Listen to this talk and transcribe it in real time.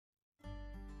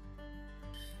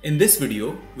In this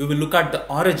video, we will look at the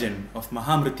origin of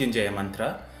Maha Mrityunjaya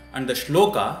Mantra and the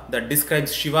shloka that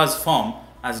describes Shiva's form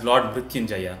as Lord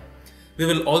Mrityunjaya. We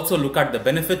will also look at the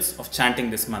benefits of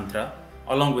chanting this mantra,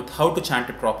 along with how to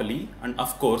chant it properly and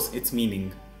of course its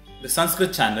meaning. The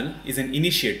Sanskrit channel is an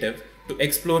initiative to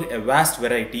explore a vast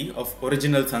variety of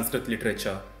original Sanskrit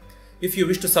literature. If you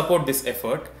wish to support this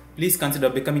effort, please consider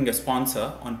becoming a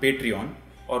sponsor on Patreon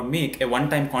or make a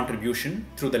one-time contribution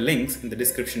through the links in the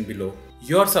description below.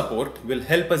 Your support will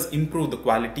help us improve the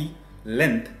quality,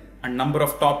 length and number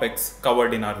of topics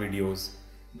covered in our videos.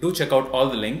 Do check out all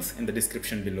the links in the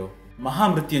description below.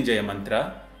 Maha Mrityunjaya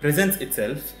Mantra presents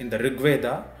itself in the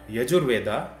Rigveda,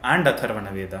 Yajurveda and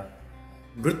Atharvana Veda.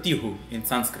 Mrityuhu in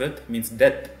Sanskrit means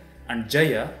death and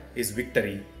Jaya is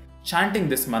victory. Chanting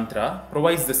this mantra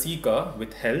provides the seeker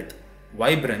with health,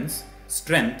 vibrance,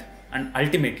 strength and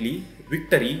ultimately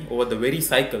victory over the very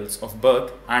cycles of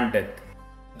birth and death.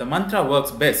 The mantra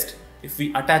works best if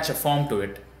we attach a form to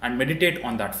it and meditate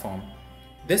on that form.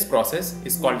 This process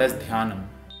is called as Dhyanam.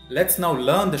 Let's now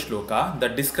learn the shloka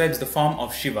that describes the form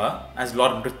of Shiva as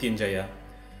Lord Mrityunjaya.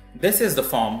 This is the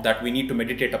form that we need to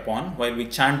meditate upon while we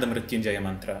chant the Mrityunjaya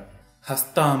Mantra.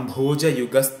 Hastam bhoja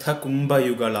yugastha kumbha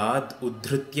yugalad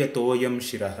udhritya toyam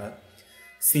shiraha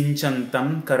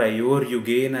sinchantam karayor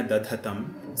yugena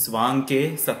dadhatam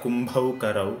svanke sakumbhau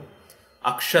karau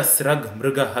akshasrag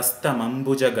mriga hastam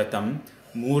ambujagatam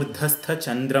murdhastha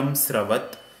chandram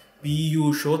sravat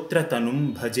piyushotra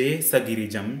tanum bhaje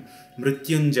sagirijam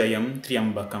mrityunjayam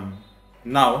tryaṃbakaṃ.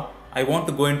 Now, I want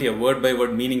to go into a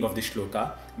word-by-word meaning of this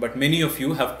shloka, but many of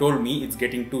you have told me it's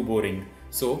getting too boring,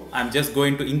 so I'm just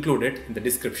going to include it in the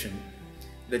description.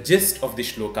 The gist of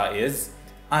this shloka is,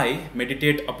 I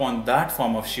meditate upon that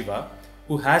form of Shiva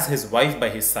who has his wife by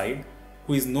his side,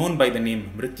 who is known by the name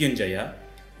Mrityunjaya,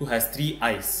 who has 3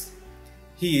 eyes.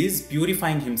 He is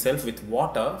purifying himself with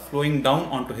water flowing down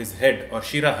onto his head or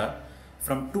shiraha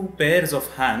from 2 pairs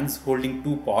of hands holding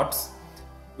 2 pots.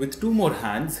 With 2 more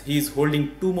hands, he is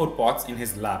holding 2 more pots in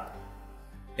his lap.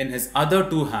 In his other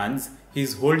 2 hands, he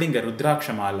is holding a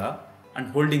Rudraksha mala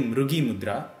and holding Mrugi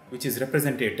Mudra, which is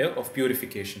representative of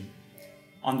purification.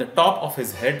 On the top of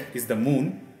his head is the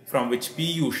moon, from which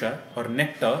Piyusha or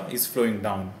nectar is flowing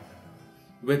down.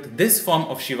 With this form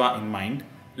of Shiva in mind,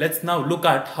 let's now look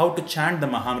at how to chant the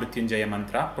Maha Mrityunjaya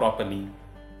Mantra properly.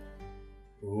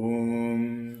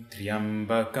 Om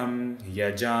tryaṃbakaṃ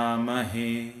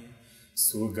yajāmahe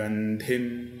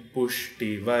sugandhiṃ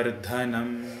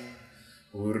puṣṭivardhanam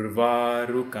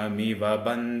urvārukamiva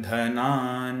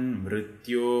bandhanān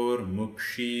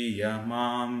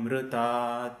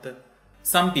mrityormukṣiyamamritāt.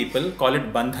 Some people call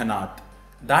it bandhanāt.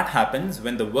 That happens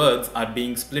when the words are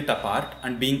being split apart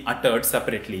and being uttered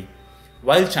separately.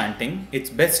 While chanting, it's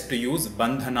best to use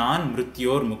bandhanān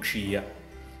mrityormukṣiya.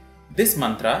 This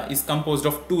mantra is composed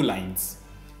of 2 lines.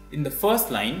 In the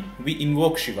first line, we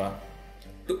invoke Shiva.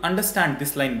 To understand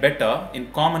this line better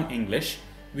in common English,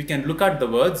 we can look at the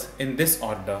words in this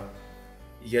order.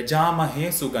 Yajāmahe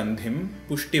sugandhiṃ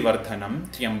puṣṭivardhanam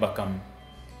tryambakam,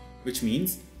 which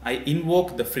means I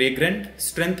invoke the fragrant,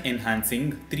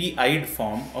 strength-enhancing 3-eyed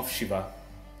form of Shiva.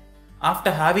 After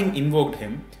having invoked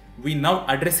him, we now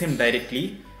address him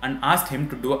directly and ask him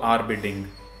to do our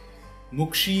bidding.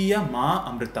 Mukṣiya ma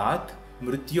amritat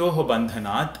mrityoho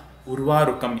bandhanat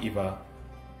urvarukam iva.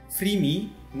 Free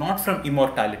me not from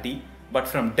immortality but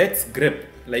from death's grip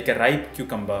like a ripe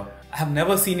cucumber. I have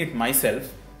never seen it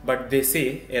myself, but they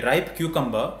say a ripe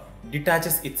cucumber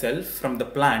detaches itself from the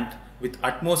plant with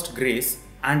utmost grace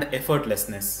and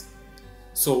effortlessness.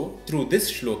 So, through this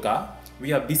shloka,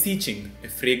 we are beseeching a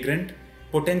fragrant,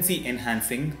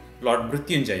 potency-enhancing Lord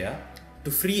Mrityunjaya to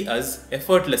free us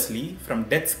effortlessly from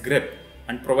death's grip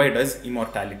and provide us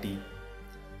immortality.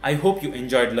 I hope you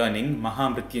enjoyed learning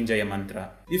Maha Mrityunjaya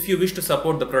Mantra. If you wish to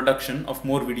support the production of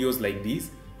more videos like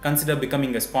these, consider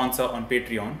becoming a sponsor on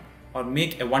Patreon or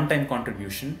make a one-time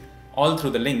contribution, all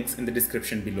through the links in the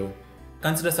description below.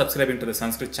 Consider subscribing to the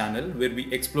Sanskrit channel where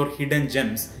we explore hidden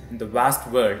gems in the vast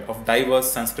world of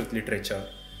diverse Sanskrit literature.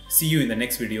 See you in the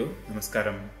next video.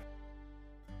 Namaskaram.